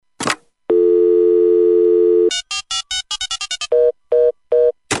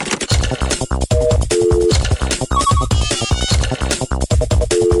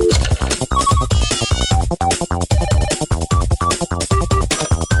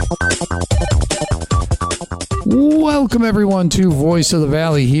Welcome, everyone, to Voice of the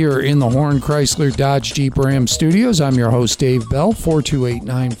Valley here in the Horn Chrysler Dodge Jeep Ram Studios. I'm your host, Dave Bell.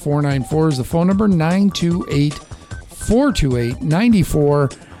 428-9494 is the phone number,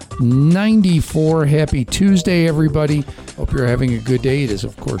 928-428-9494. Happy Tuesday, everybody. Hope you're having a good day. It is,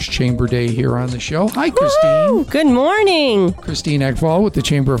 of course, Chamber Day here on the show. Hi, Christine. Woo! Good morning. Christine Ekval with the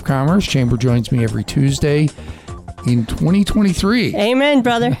Chamber of Commerce. Chamber joins me every Tuesday in 2023. Amen,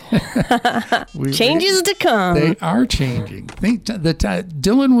 brother. Changes to come. They are changing.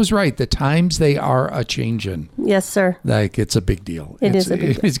 Dylan was right. The times they are a-changing. Yes, sir. Like, it's a big deal. It's a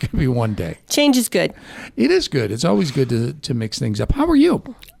big deal. It's going to be one day. Change is good. It is good. It's always good to mix things up. How are you?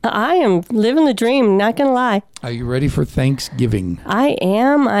 I am living the dream, not going to lie. Are you ready for Thanksgiving? I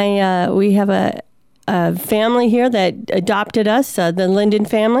am. We have a family here that adopted us, the Linden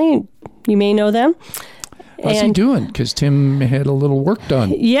family. You may know them. How's he doing? Because Tim had a little work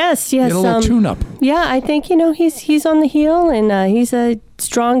done. Yes. He had a little tune-up. Yeah, I think, he's on the heel, and he's a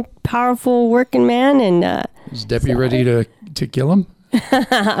strong, powerful working man. And is Debbie ready to kill him?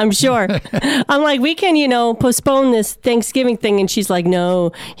 I'm sure. I'm like, we can, postpone this Thanksgiving thing. And she's like,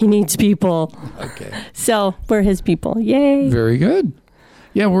 no, he needs people. Okay. So we're his people. Yay. Very good.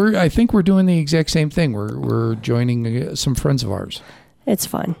 Yeah, I think we're doing the exact same thing. We're joining some friends of ours. It's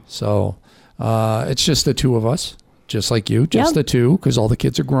fun. So it's just the two of us, just like you, just the two, because all the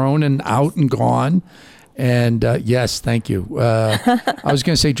kids are grown and out and gone. And yes, thank you. I was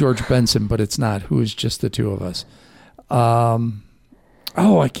going to say George Benson, but it's not. Who is just the two of us?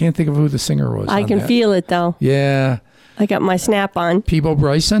 I can't think of who the singer was. I can feel it, though. Yeah. I got my snap on. Peebo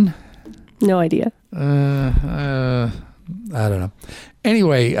Bryson? No idea. I don't know.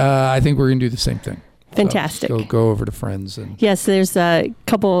 Anyway, I think we're going to do the same thing. Fantastic. So go over to friends. Yes, there's a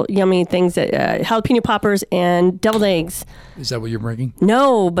couple yummy things, jalapeno poppers and deviled eggs. Is that what you're bringing?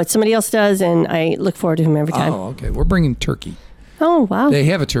 No, but somebody else does, and I look forward to him every time. Oh, okay. We're bringing turkey. Oh, wow. They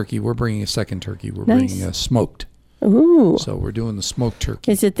have a turkey. We're bringing a second turkey. We're bringing a smoked. Ooh. So we're doing the smoked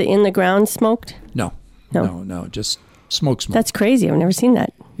turkey. Is it the in-the-ground smoked? No, just smoked. That's crazy. I've never seen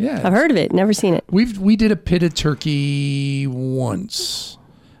that. Yeah. I've heard of it, never seen it. We did a pitted turkey once.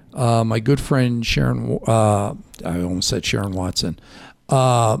 My good friend Sharon, I almost said Sharon Watson,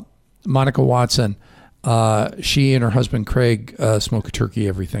 Monica Watson, she and her husband Craig smoke a turkey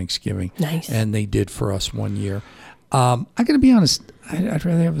every Thanksgiving. Nice. And they did for us one year. I'm going to be honest, I'd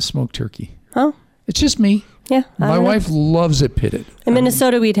rather have a smoked turkey. Oh. It's just me. Yeah. My wife loves it pitted. In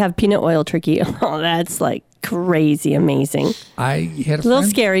Minnesota, we'd have peanut oil turkey. Oh, that's like crazy amazing. I had a little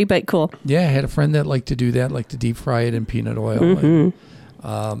scary, but cool. Yeah, I had a friend that liked to do that, liked to deep fry it in peanut oil. Mm-hmm.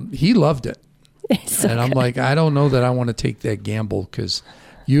 He loved it. So and I'm like, I don't know that I want to take that gamble because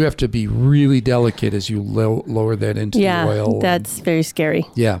you have to be really delicate as you lower that into the oil. Yeah, that's very scary.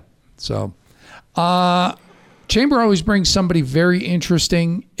 Yeah. So, Chamber always brings somebody very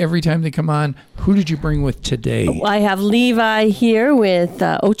interesting every time they come on. Who did you bring with today? I have Levi here with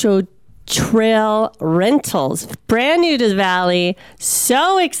Ocho Trail Rentals. Brand new to the Valley.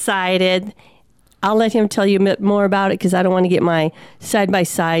 So excited. I'll let him tell you a bit more about it because I don't want to get my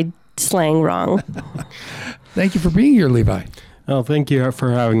side-by-side slang wrong. Thank you for being here, Levi. Oh, thank you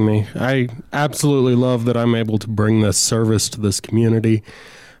for having me. I absolutely love that I'm able to bring this service to this community.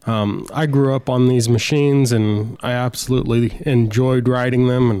 I grew up on these machines, and I absolutely enjoyed riding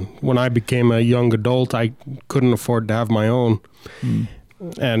them. And when I became a young adult, I couldn't afford to have my own.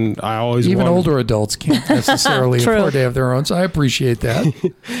 And I always older adults can't necessarily afford to have their own, so I appreciate that.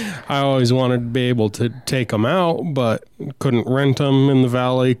 I always wanted to be able to take them out, but couldn't rent them in the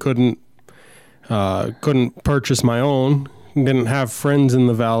valley. Couldn't purchase my own. Didn't have friends in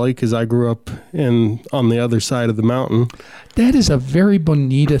the valley because I grew up on the other side of the mountain. That is a very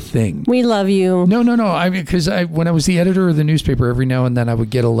bonita thing. We love you. No. Because when I was the editor of the newspaper, every now and then I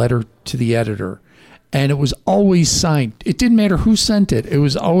would get a letter to the editor, and it was always signed. It didn't matter who sent it. It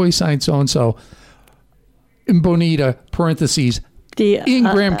was always signed so-and-so in Bonita, parentheses, in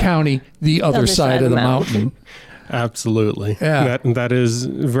Graham County, the other side of the mountain. Absolutely. Yeah. That is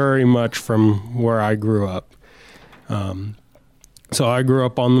very much from where I grew up. So I grew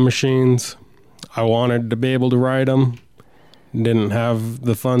up on the machines. I wanted to be able to ride them. Didn't have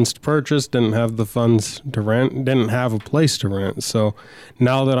the funds to purchase, didn't have the funds to rent, didn't have a place to rent. So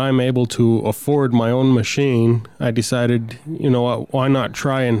now that I'm able to afford my own machine, I decided, why not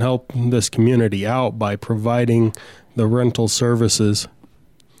try and help this community out by providing the rental services.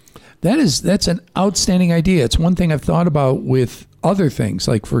 That's an outstanding idea. It's one thing I've thought about with other things,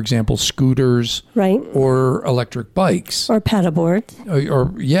 like, for example, scooters, right, or electric bikes, or pedal boards,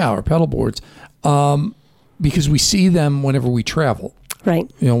 or pedal boards, because we see them whenever we travel.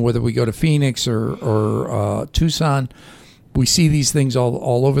 Right. Whether we go to Phoenix or Tucson, we see these things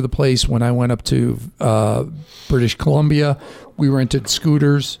all over the place. When I went up to British Columbia, we rented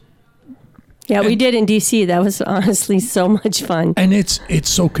scooters. Yeah, we did in D.C. That was honestly so much fun. And it's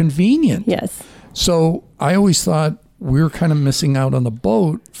so convenient. Yes. So I always thought we were kind of missing out on the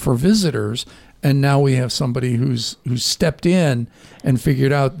boat for visitors. And now we have somebody who's stepped in and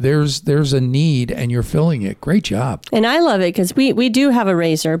figured out there's a need and you're filling it. Great job. And I love it because we do have a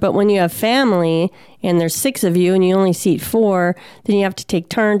razor, but when you have family and there's 6 of you and you only seat 4, then you have to take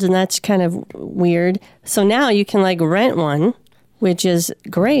turns, and that's kind of weird. So now you can like rent one, which is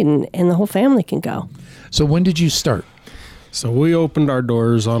great, and the whole family can go. So when did you start? So we opened our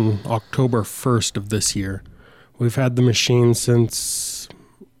doors on October 1st of this year. We've had the machine since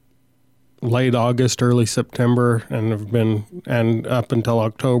late August, early September, and up until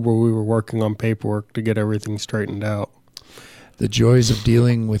October, we were working on paperwork to get everything straightened out. The joys of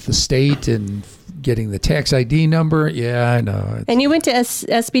dealing with the state and getting the tax ID number. Yeah, I know. And you went to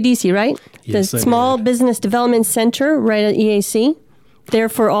SBDC, right? Yes, the I Small did. Business Development Center right at EAC. There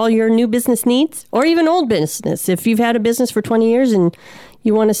for all your new business needs, or even old business. If you've had a business for 20 years and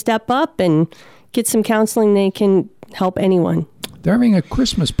you want to step up and get some counseling, they can help anyone. They're having a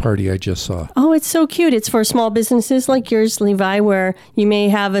Christmas party, I just saw. Oh, it's so cute. It's for small businesses like yours, Levi, where you may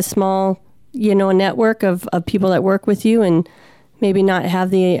have a small, network of people that work with you and maybe not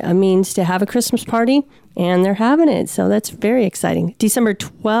have the means to have a Christmas party, and they're having it. So that's very exciting. December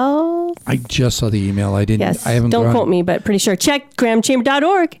 12th? I just saw the email. I didn't. Yes. I haven't. Don't quote me, but pretty sure. Check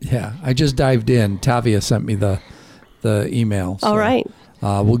grahamchamber.org. Yeah, I just dived in. Tavia sent me the email. So. All right.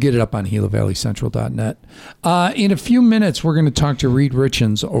 We'll get it up on GilaValleyCentral.net. In a few minutes, we're going to talk to Reed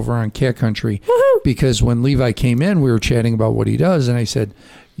Richens over on Cat Country. Woohoo! Because when Levi came in, we were chatting about what he does, and I said,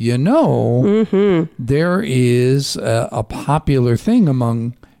 there is a popular thing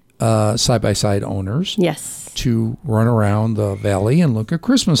among side-by-side owners Yes. to run around the valley and look at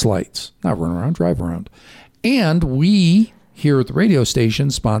Christmas lights. Not run around, drive around. And we here at the radio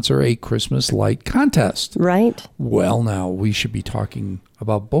station sponsor a Christmas light contest. Right. Well, now we should be talking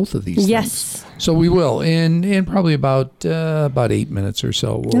about both of these Yes. things. So we will in probably about 8 minutes or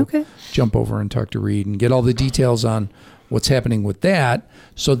so. We'll jump over and talk to Reed and get all the details on what's happening with that.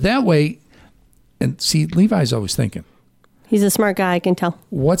 So that way, and see, Levi's always thinking. He's a smart guy, I can tell.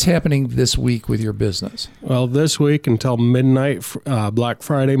 What's happening this week with your business? Well, this week until midnight, Black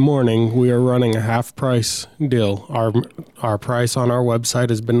Friday morning, we are running a half price deal. Our price on our website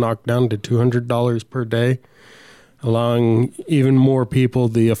has been knocked down to $200 per day, allowing even more people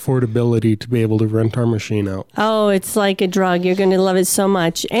the affordability to be able to rent our machine out. Oh, it's like a drug. You're going to love it so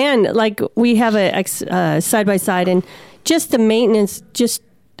much. And like we have a side-by-side, and just the maintenance just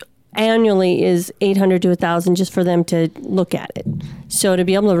annually is $800 to $1,000 just for them to look at it. So to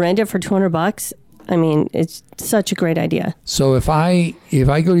be able to rent it for $200, I mean, it's such a great idea. So if I go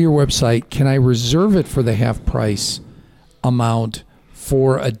to your website, can I reserve it for the half price amount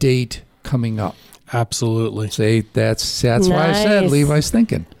for a date coming up? Absolutely. See, that's why I said Nice. Levi's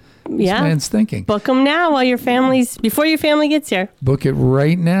thinking. This Yeah. man's thinking. Book them now while before your family gets here. Book it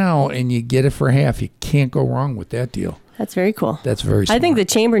right now and you get it for half. You can't go wrong with that deal. That's very cool. That's very smart. I think the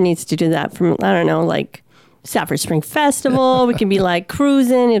chamber needs to do that from, I don't know, like Safford Spring Festival. We can be like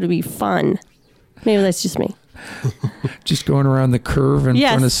cruising. It'll be fun. Maybe that's just me. just going around the curve in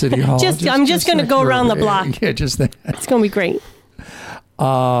front of City Hall. I'm just going to that go curve. around the block. Yeah, just that. It's going to be great.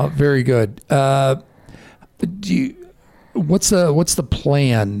 Very good. What's the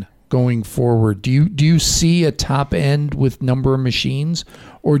plan going forward? Do you see a top end with number of machines,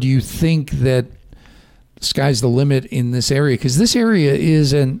 or do you think that sky's the limit in this area? Because this area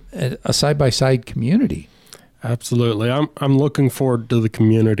is a side-by-side community. Absolutely. I'm looking forward to the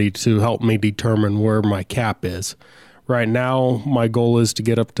community to help me determine where my cap is. Right now, my goal is to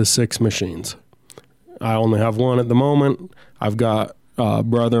get up to 6 machines. I only have 1 at the moment. I've got a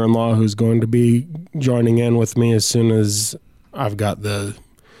brother-in-law who's going to be joining in with me as soon as I've got the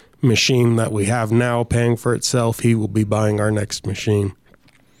machine that we have now paying for itself. He will be buying our next machine.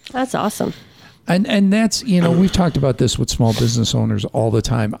 That's awesome. And that's, we've talked about this with small business owners all the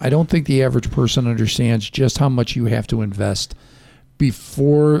time. I don't think the average person understands just how much you have to invest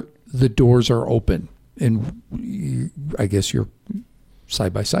before the doors are open. And I guess your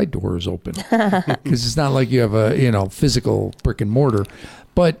side-by-side door is open because it's not like you have a, physical brick and mortar.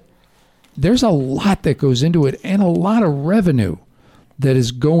 But there's a lot that goes into it and a lot of revenue that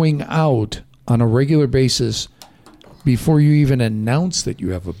is going out on a regular basis before you even announce that you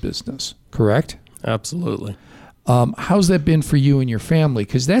have a business, correct? Absolutely. How's that been for you and your family?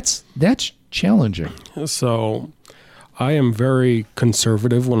 Because that's challenging. So I am very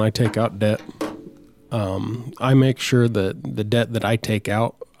conservative when I take out debt. I make sure that the debt that I take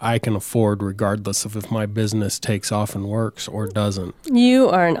out, I can afford regardless of if my business takes off and works or doesn't. You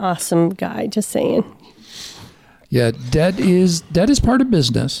are an awesome guy, just saying. Yeah, debt is part of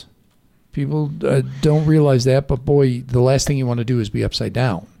business. People don't realize that, but boy, the last thing you want to do is be upside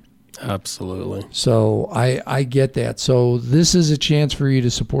down. Absolutely. So I get that. So this is a chance for you to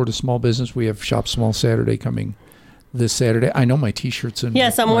support a small business. We have Shop Small Saturday coming this Saturday. I know my T-shirt's in.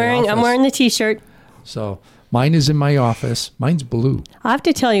 Yes, my I'm wearing the T-shirt. So mine is in my office. Mine's blue. I have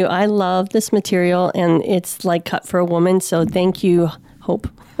to tell you, I love this material, and it's like cut for a woman. So thank you, Hope,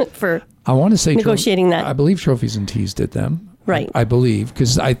 for I want to say negotiating that. I believe Trophies and Tees did them. Right. I believe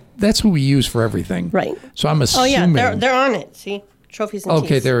because that's who we use for everything. Right. So I'm Oh assuming. yeah, they're on it. See, Trophies and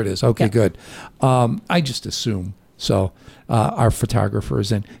Okay, Tees. there it is. Okay, Yeah. good. I just assume. So our photographer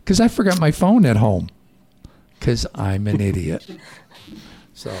is in because I forgot my phone at home because I'm an idiot.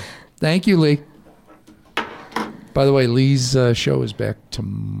 So thank you, Lee. By the way, Lee's show is back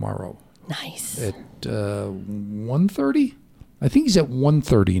tomorrow Nice. at 1:30. I think he's at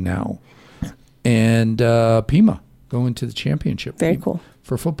 1:30 now. And Pima going to the championship. Very game cool.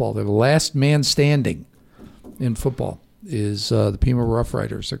 for football. They're the last man standing in football. Is the Pima Rough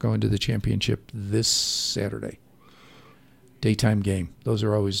Riders. They're going to the championship this Saturday. Daytime game. Those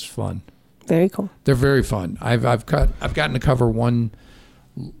are always fun. Very cool. They're very fun. I've gotten to cover one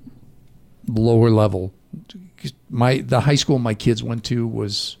lower level. The high school my kids went to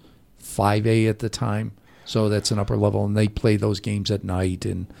was 5A at the time, so that's an upper level, and they play those games at night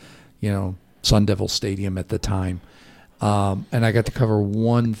in, Sun Devil Stadium at the time. And I got to cover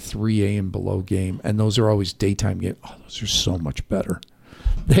one 3A and below game, and those are always daytime games. Oh, those are so much better.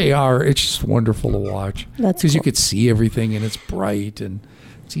 They are. It's just wonderful to watch. That's because you cool. could see everything, and it's bright, and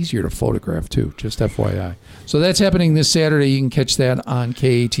it's easier to photograph, too, just FYI. So that's happening this Saturday. You can catch that on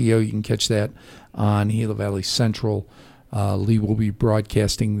KATO. You can catch that on Gila Valley Central. Lee will be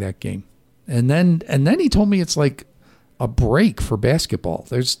broadcasting that game. And then he told me it's like a break for basketball.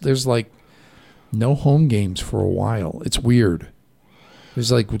 There's like no home games for a while. It's weird. There's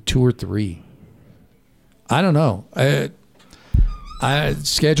like 2 or 3. I don't know.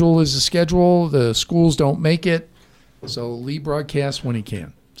 Schedule is a schedule. The schools don't make it. So Lee broadcasts when he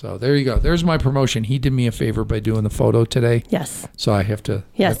can. So there you go. There's my promotion. He did me a favor by doing the photo today. Yes. So I have to.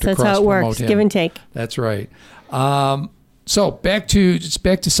 Yes, have to that's how it cross-promote works. him. Give and take. That's right. So back to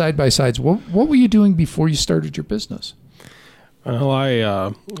side by sides. What were you doing before you started your business? Well,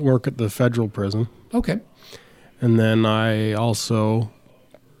 I work at the federal prison, Okay. and then I also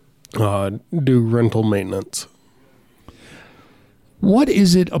do rental maintenance. What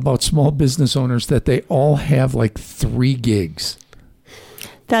is it about small business owners that they all have like 3 gigs?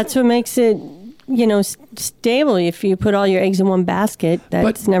 That's what makes it, stable. If you put all your eggs in one basket,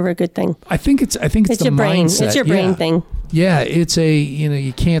 that's never a good thing. I think it's It's the your brain. mindset. It's your brain Yeah. thing. Yeah, it's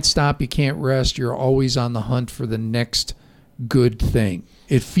you can't stop, you can't rest. You're always on the hunt for the next good thing.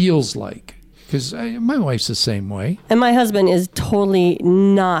 It feels like, because my wife's the same way. And my husband is totally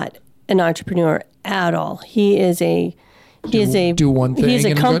not an entrepreneur at all. He is a do one thing He's a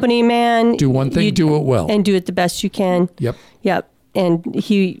and company man. Do one thing, do it well. and do it the best you can. Yep. Yep. And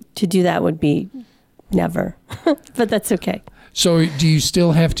to do that would be never, but that's okay. So do you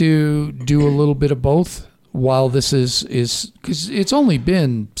still have to do a little bit of both while this is because it's only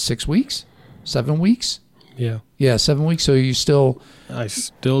been 6 weeks, 7 weeks? Yeah. Yeah, 7 weeks. So you still, I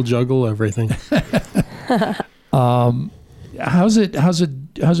still juggle everything. how's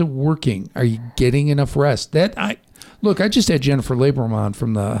it working? Are you getting enough rest? I just had Jennifer Labram on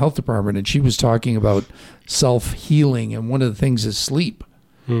from the health department, and she was talking about self-healing, and one of the things is sleep.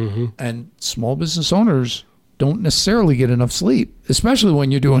 Mm-hmm. And small business owners don't necessarily get enough sleep, especially when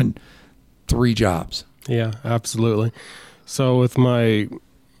you're doing 3 jobs. Yeah, absolutely. So with my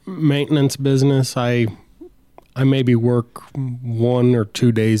maintenance business, I maybe work 1 or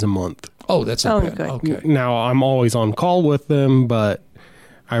 2 days a month. Oh, that's not bad. good. Okay. Now I'm always on call with them, but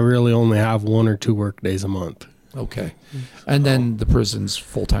I really only have 1 or 2 work days a month. Okay. And then the prison's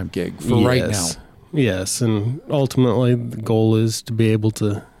full-time gig for right now. Yes, and ultimately the goal is to be able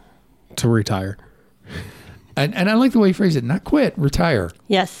to retire. And I like the way you phrase it. Not quit, retire.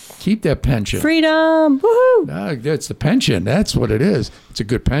 Yes. Keep that pension. Freedom. Woohoo. It's the pension. That's what it is. It's a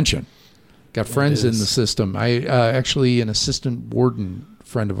good pension. Got friends in is. the system. I actually, an assistant warden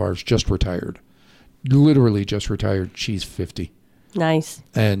friend of ours just retired. Literally just retired. She's 50. Nice.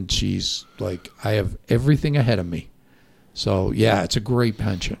 And she's like, I have everything ahead of me. So, yeah, it's a great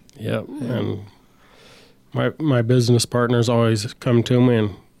pension. Yep. And my business partners always come to me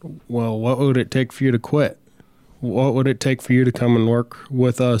and, well, what would it take for you to quit? what would it take for you to come and work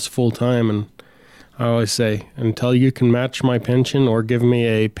with us full time? And I always say, until you can match my pension or give me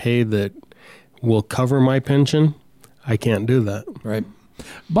a pay that will cover my pension, I can't do that. Right.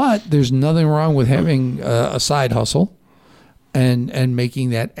 But there's nothing wrong with having a side hustle and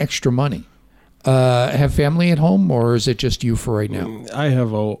making that extra money. Have family at home, or is it just you for right now? I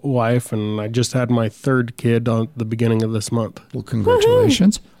have a wife, and I just had my third kid on the beginning of this month. Well,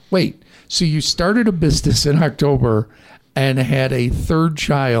 congratulations. Wait, so you started a business in October and had a third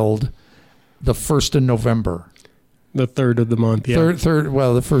child the 1st of November. The third of the month, yeah.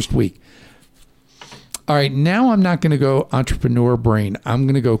 The first week. All right, now I'm not going to go entrepreneur brain. I'm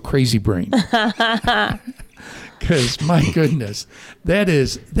going to go crazy brain. Because my goodness, that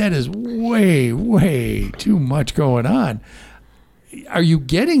is way, way too much going on. Are you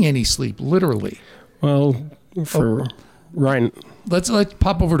getting any sleep, literally? Well, for Ryan. Let's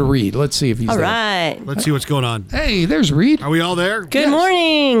pop over to Reed. Let's see if he's All there. right. Let's see what's going on. Hey, there's Reed. Are we all there? Good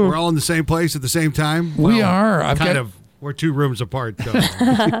morning. We're all in the same place at the same time? We are. We're 2 rooms apart. So.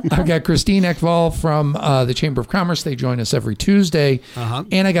 I've got Christine Ekval from the Chamber of Commerce. They join us every Tuesday. Uh-huh.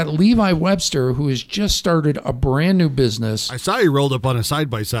 And I got Levi Webster, who has just started a brand new business. I saw you rolled up on a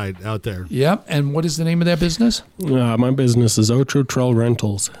side-by-side out there. Yep. And what is the name of that business? My business is Ocho Trail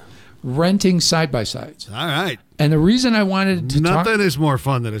Rentals. Renting side-by-sides. All right. And the reason I wanted to Nothing is more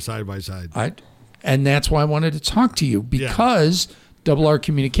fun than a side-by-side. And that's why I wanted to talk to you, because Double R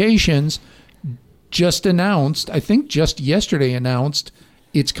Communications just announced, I think just yesterday announced,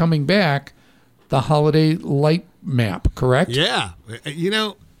 it's coming back, the holiday light map, correct? Yeah. You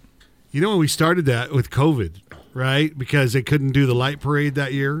know when we started that with COVID, right? Because they couldn't do the light parade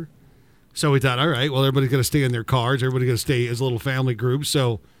that year. So we thought, all right, well, everybody's going to stay in their cars. Everybody's going to stay as little family groups.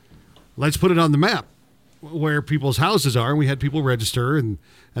 So let's put it on the map where people's houses are. And we had people register, and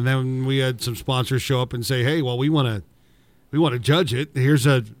then we had some sponsors show up and say, hey, well, we want to judge it. Here's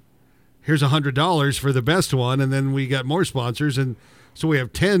 $100 for the best one, and then we got more sponsors, and so we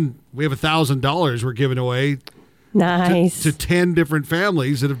have $1,000 we're giving away Nice. to 10 different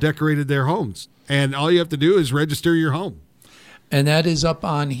families that have decorated their homes, and all you have to do is register your home. And that is up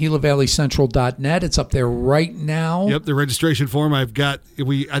on GilaValleyCentral.net. It's up there right now. Yep, the registration form I think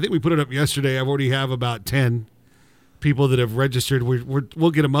we put it up yesterday. I already have about 10 people that have registered.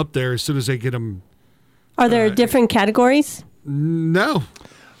 We'll get them up there as soon as they get them. Are there different categories? No.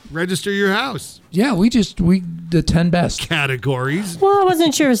 Register your house. Yeah, the 10 best. Categories. Well, I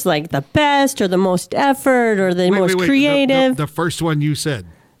wasn't sure if it's like the best or the most effort or the most creative. The first one you said.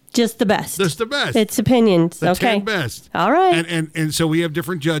 Just the best. Just the best. It's opinions. The okay. 10 best. All right. And so we have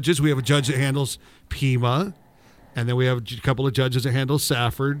different judges. We have a judge that handles Pima, and then we have a couple of judges that handle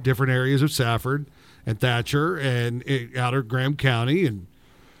Safford, different areas of Safford and Thatcher and outer Graham County. And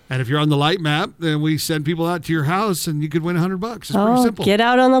if you're on the light map, then we send people out to your house, and you could win $100. It's pretty simple. Get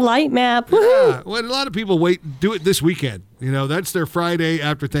out on the light map. Woohoo. Yeah. Well, a lot of people do it this weekend. That's their Friday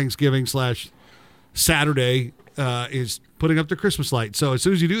after Thanksgiving / Saturday is putting up their Christmas lights. So as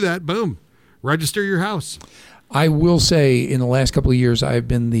soon as you do that, boom, register your house. I will say in the last couple of years, I've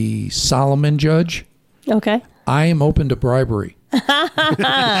been the Solomon judge. Okay. I am open to bribery.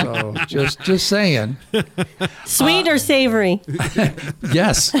 So just saying. Sweet or savory?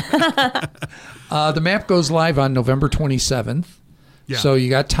 Yes. The map goes live on November 27th. Yeah. So you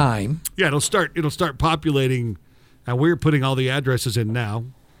got time. Yeah, it'll start populating, and we're putting all the addresses in now,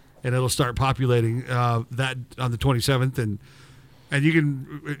 and it'll start populating that on the 27th, and you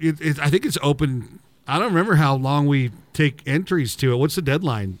can. I think it's open. I don't remember how long we take entries to it. What's the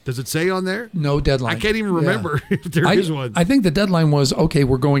deadline? Does it say on there? No deadline. I can't even remember if there is one. I think the deadline was, okay,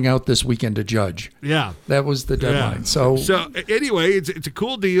 we're going out this weekend to judge. Yeah. That was the deadline. Yeah. So anyway, it's a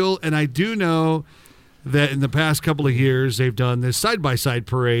cool deal, and I do know that in the past couple of years they've done this side-by-side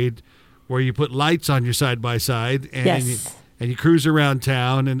parade where you put lights on your side-by-side and you cruise around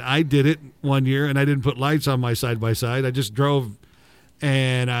town, and I did it one year, and I didn't put lights on my side-by-side. I just drove,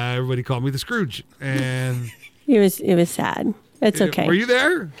 and everybody called me the Scrooge. And it was sad. It's okay. Were you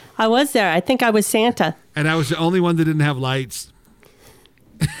there? I was there. I think I was Santa. And I was the only one that didn't have lights.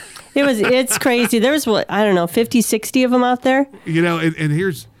 It's crazy. There's 50, 60 of them out there.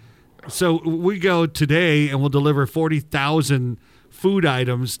 So we go today and we'll deliver 40,000 food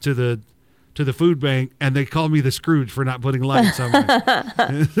items to the food bank, and they call me the Scrooge for not putting lights on me.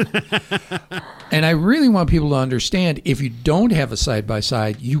 And I really want people to understand, if you don't have a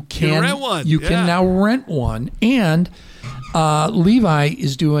side-by-side, you can rent one. You can now rent one. And Levi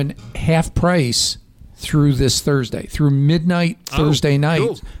is doing half price through this Thursday, through midnight Thursday night.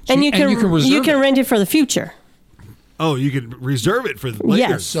 Cool. So And you can reserve rent it for the future. Oh, you can reserve it for later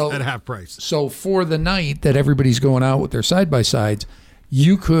Yes. So- at half price. So for the night that everybody's going out with their side-by-sides,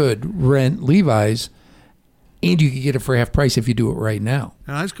 you could rent Levi's and you could get it for half price if you do it right now.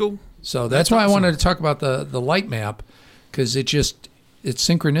 Oh, that's cool. So That's that's why awesome. I wanted to talk about the light map, because it's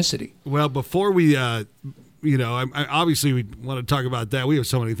synchronicity. Well, before we, obviously we want to talk about that. We have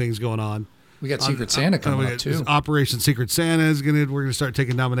so many things going on. We got Secret Santa coming up too. Operation Secret Santa we're gonna start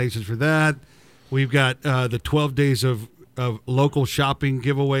taking nominations for that. We've got the 12 days of local shopping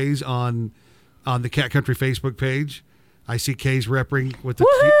giveaways on the Cat Country Facebook page. I see Kay's repping with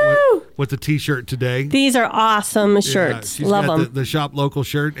Woohoo! with the T-shirt today. These are awesome shirts. She's Love got them. the shop local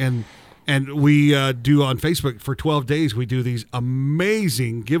shirt, and we do on Facebook for 12 days. We do these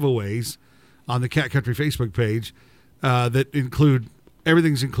amazing giveaways on the Cat Country Facebook page that include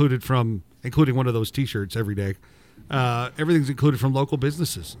everything's including one of those T-shirts every day. Everything's included from local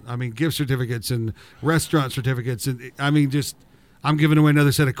businesses. I mean, gift certificates and restaurant certificates, and I mean, I'm giving away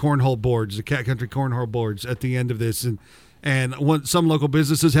another set of cornhole boards, the Cat Country cornhole boards, at the end of this, and some local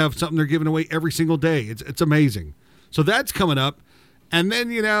businesses have something they're giving away every single day. It's amazing. So that's coming up, and then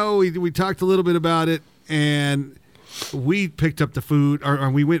we talked a little bit about it, and we picked up the food, or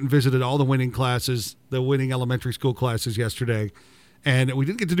we went and visited all the winning classes, the winning elementary school classes yesterday. And we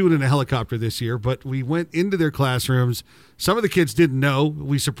didn't get to do it in a helicopter this year, but we went into their classrooms. Some of the kids didn't know.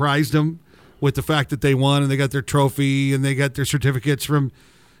 We surprised them with the fact that they won, and they got their trophy, and they got their certificates from,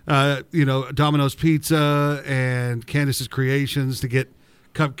 Domino's Pizza and Candace's Creations to get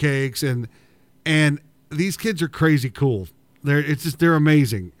cupcakes, and these kids are crazy cool. They're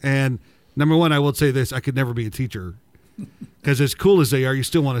amazing. And number one, I will say this: I could never be a teacher. Because as cool as they are, you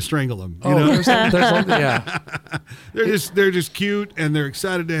still want to strangle them. Yeah. They're just cute, and they're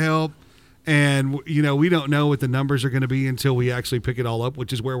excited to help. And we don't know what the numbers are going to be until we actually pick it all up,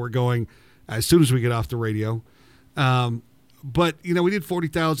 which is where we're going as soon as we get off the radio. But we did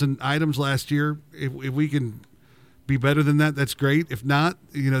 40,000 items last year. If we can be better than that, that's great. If not,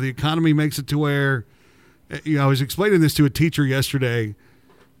 the economy makes it to where. I was explaining this to a teacher yesterday.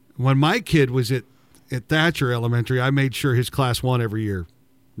 When my kid was at Thatcher Elementary, I made sure his class won every year.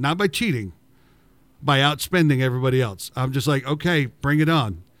 Not by cheating, by outspending everybody else. I'm just like, okay, bring it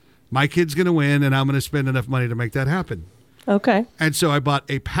on. My kid's going to win, and I'm going to spend enough money to make that happen. Okay. And so I bought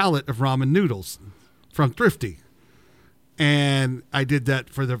a pallet of ramen noodles from Thrifty. And I did that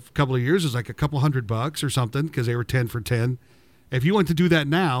for the couple of years. It was like a couple $100 or something, because they were 10 for 10. If you want to do that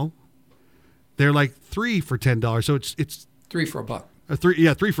now, they're like 3 for $10. So it's 3 for $1.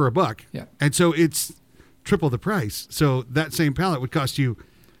 3 for $1. Yeah. And so it's triple the price. So that same pallet would cost you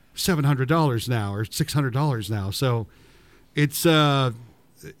 $700 now or $600 now. So it's a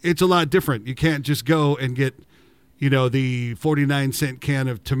lot different. You can't just go and get the 49-cent can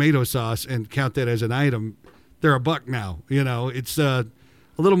of tomato sauce and count that as an item. They're $1 now. It's a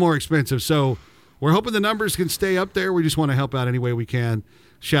little more expensive. So we're hoping the numbers can stay up there. We just want to help out any way we can.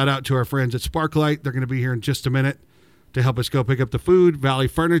 Shout out to our friends at Sparklight. They're going to be here in just a minute to help us go pick up the food. Valley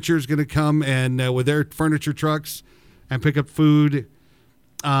Furniture is going to come and with their furniture trucks and pick up food.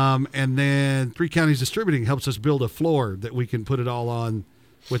 And then Three Counties Distributing helps us build a floor that we can put it all on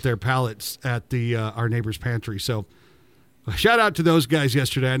with their pallets at our neighbor's pantry. So shout out to those guys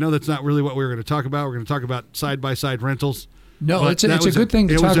yesterday. I know that's not really what we were going to talk about. We're going to talk about side-by-side rentals. No, But it's a that was good thing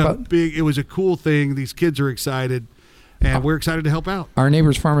to talk about. It was a cool thing. These kids are excited, and we're excited to help out. Our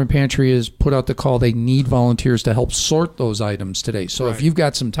neighbor's farm and pantry has put out the call. They need volunteers to help sort those items today. So if Right. you've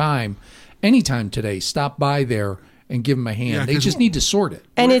got some time, anytime today, stop by there and give them a hand. Yeah, they 'cause just need to sort it.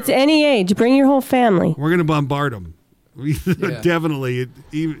 And it's any age. Bring your whole family. We're going to bombard them. Definitely.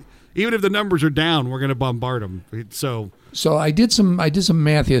 Even if the numbers are down, we're going to bombard them. So I did some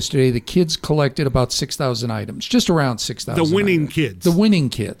math yesterday. The kids collected about 6,000 items, just around 6,000. the winning items. kids. The winning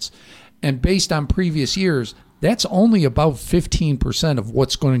kids. And based on previous years, that's only about 15% of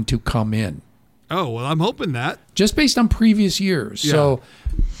what's going to come in. Oh, well, I'm hoping that. Just based on previous years. Yeah. So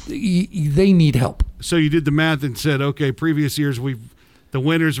they need help. So you did the math and said, okay, previous years the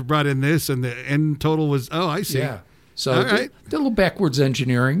winners brought in this, and the end total was, oh, I see. Yeah. So All right. did a little backwards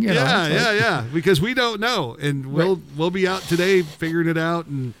engineering. Yeah. Because we don't know, and we'll be out today figuring it out.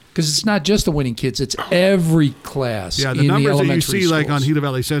 And Because it's not just the winning kids; it's every class. yeah, the in numbers the that you elementary see, like on schools. Gila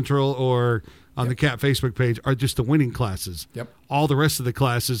Valley Central or on the Cat Facebook page, are just the winning classes. Yep. All the rest of the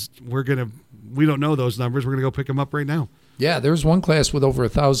classes, we don't know those numbers. We're gonna go pick them up right now. Yeah, there's one class with over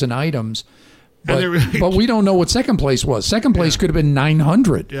 1,000 items, And but, they were- but we don't know what second place was. Second place could have been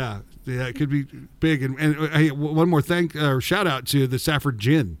 900. Yeah, it could be big. And hey, one more shout out to the Safford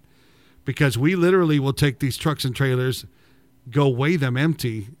Gin, because we literally will take these trucks and trailers, go weigh them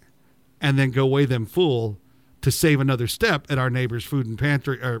empty, and then go weigh them full, to save another step at our neighbor's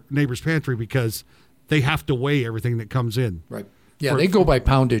pantry because they have to weigh everything that comes in. Right. Yeah, they go by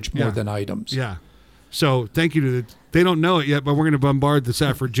poundage more than items. Yeah. So thank you to they don't know it yet, but we're going to bombard the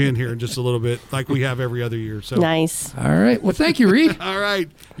Safford Gin here in just a little bit, like we have every other year. So Nice. All right. Well, thank you, Reed. All right,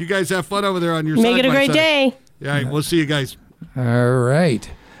 you guys have fun over there on your. Make it a great side-by-side. day. All right, we'll see you guys. All right.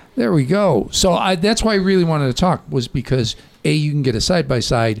 There we go. So that's why I really wanted to talk, was because you can get a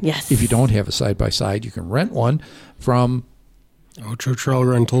side-by-side. Yes. If you don't have a side-by-side, you can rent one from. Ocho Trail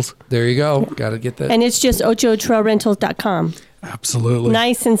Rentals. There you go. Got to get that. And it's just ochotrailrentals.com. Absolutely.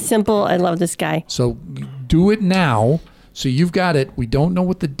 Nice and simple. I love this guy. So do it now. So you've got it. We don't know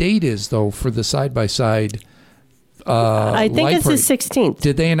what the date is, though, for the side-by-side. I think light it's the parade. 16th.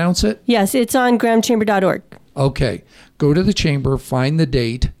 Did they announce it? Yes, it's on grahamchamber.org. Okay. Go to the chamber, find the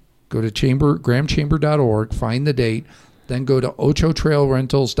date. Go to grahamchamber.org, find the date. Then go to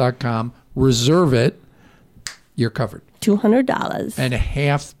ochotrailrentals.com, reserve it. You're covered. $200. And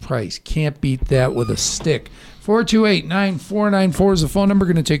half price. Can't beat that with a stick. 428-9494 is the phone number.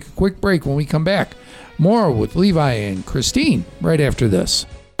 Going to take a quick break. When we come back, more with Levi and Christine right after this.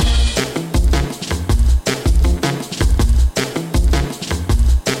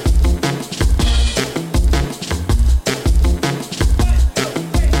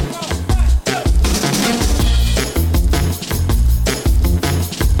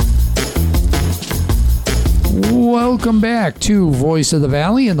 Welcome back to Voice of the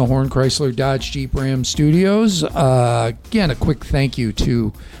Valley in the Horn Chrysler Dodge Jeep Ram Studios. Again, a quick thank you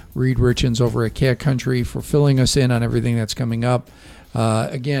to Reed Richens over at Cat Country for filling us in on everything that's coming up.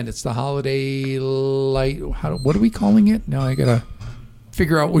 Again, it's the holiday light. What are we calling it? Now I got to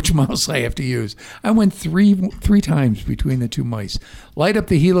figure out which mouse I have to use. I went three times between the two mice. Light up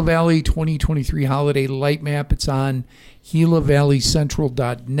the Gila Valley 2023 holiday light map. It's on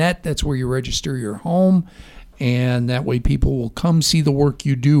GilaValleyCentral.net. That's where you register your home. And that way people will come see the work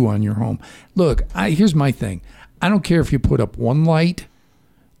you do on your home. Look, here's my thing. I don't care if you put up one light.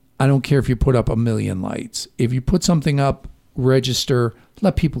 I don't care if you put up 1,000,000 lights. If you put something up, register,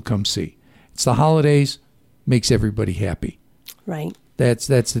 let people come see. It's the holidays, makes everybody happy. Right. That's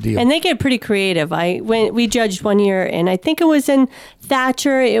the deal. And they get pretty creative. We judged one year, and I think it was in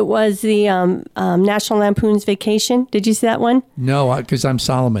Thatcher. It was the National Lampoon's Vacation. Did you see that one? No, because I'm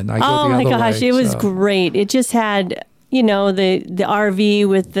Solomon. I go the Oh my other gosh, way, it was so. great. It just had, the RV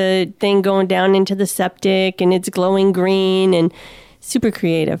with the thing going down into the septic, and it's glowing green and super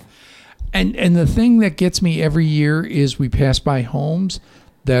creative. And the thing that gets me every year is we pass by homes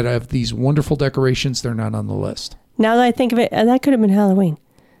that have these wonderful decorations. They're not on the list. Now that I think of it, that could have been Halloween.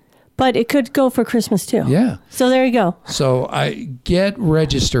 But it could go for Christmas too. Yeah. So there you go. So I get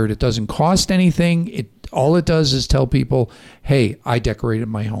registered. It doesn't cost anything. All it does is tell people, hey, I decorated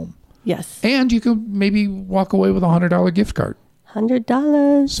my home. Yes. And you can maybe walk away with a $100 gift card.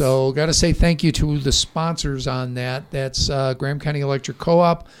 $100. So got to say thank you to the sponsors on that. That's Graham County Electric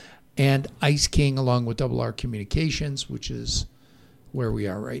Co-op and Ice King, along with Double R Communications, which is where we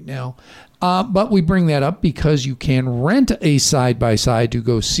are right now. But we bring that up because you can rent a side-by-side to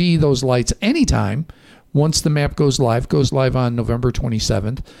go see those lights anytime. Once the map goes live on November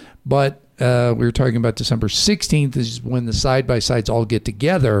 27th. But we were talking about December 16th is when the side-by-sides all get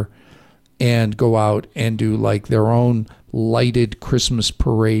together and go out and do like their own lighted Christmas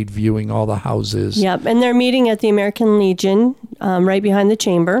parade, viewing all the houses. Yep, and they're meeting at the American Legion right behind the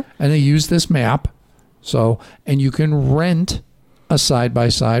chamber. And they use this map. And you can rent a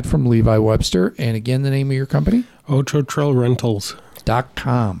side-by-side from Levi Webster. And again, the name of your company?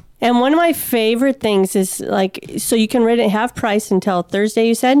 OchoTrailRentals.com. And one of my favorite things is so you can rent it half price until Thursday,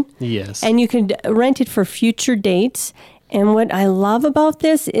 you said? Yes. And you can rent it for future dates. And what I love about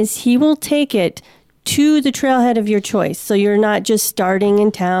this is he will take it to the trailhead of your choice. So you're not just starting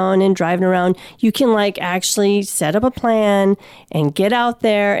in town and driving around. You can actually set up a plan and get out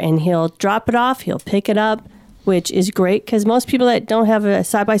there, and he'll drop it off. He'll pick it up, which is great because most people that don't have a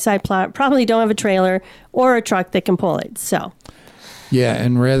side-by-side probably don't have a trailer or a truck that can pull it. So, yeah,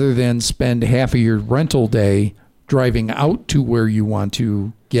 and rather than spend half of your rental day driving out to where you want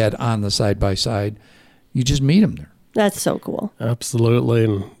to get on the side-by-side, you just meet them there. That's so cool. Absolutely.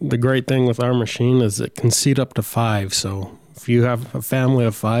 And the great thing with our machine is it can seat up to 5. So if you have a family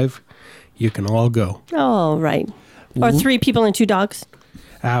of 5, you can all go. Oh, right. Or 3 people and 2 dogs.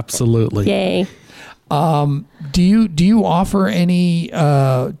 Absolutely. Yay. Do you offer any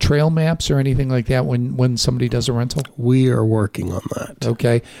trail maps or anything like that when somebody does a rental? We are working on that.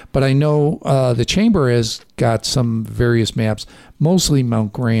 Okay, but I know the chamber has got some various maps, mostly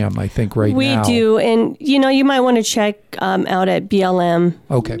Mount Graham, I think, now. We do, and you might want to check out at BLM,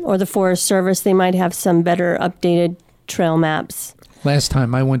 Okay. or the Forest Service. They might have some better updated trail maps. Last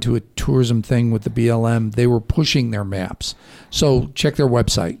time I went to a tourism thing with the BLM, they were pushing their maps. So check their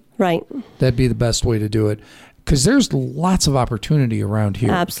website. Right. That'd be the best way to do it, because there's lots of opportunity around here.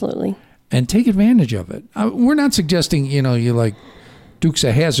 Absolutely. And take advantage of it. We're not suggesting, you like Dukes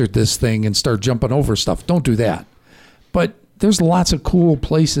of Hazzard this thing and start jumping over stuff. Don't do that. But there's lots of cool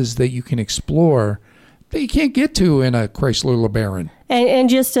places that you can explore that you can't get to in a Chrysler LeBaron. And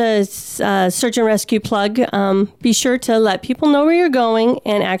just a search and rescue plug, be sure to let people know where you're going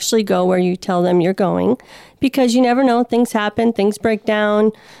and actually go where you tell them you're going, because you never know. Things happen. Things break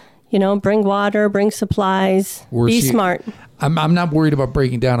down. Bring water, bring supplies. Be smart. I'm not worried about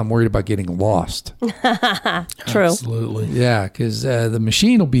breaking down. I'm worried about getting lost. True. Absolutely. Yeah, because the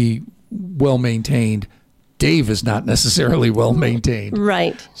machine will be well maintained. Dave is not necessarily well maintained.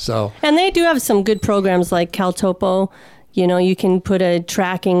 Right. So. And they do have some good programs like CalTopo. You can put a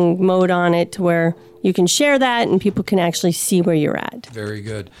tracking mode on it to where you can share that and people can actually see where you're at. Very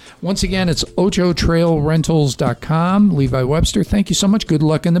good. Once again, it's ochotrailrentals.com. Levi Webster, thank you so much. Good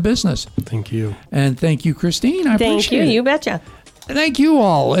luck in the business. Thank you. And thank you, Christine. I appreciate it. Thank you. You betcha. Thank you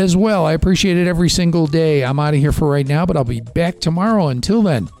all as well. I appreciate it every single day. I'm out of here for right now, but I'll be back tomorrow. Until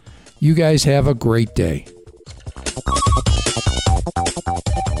then, you guys have a great day.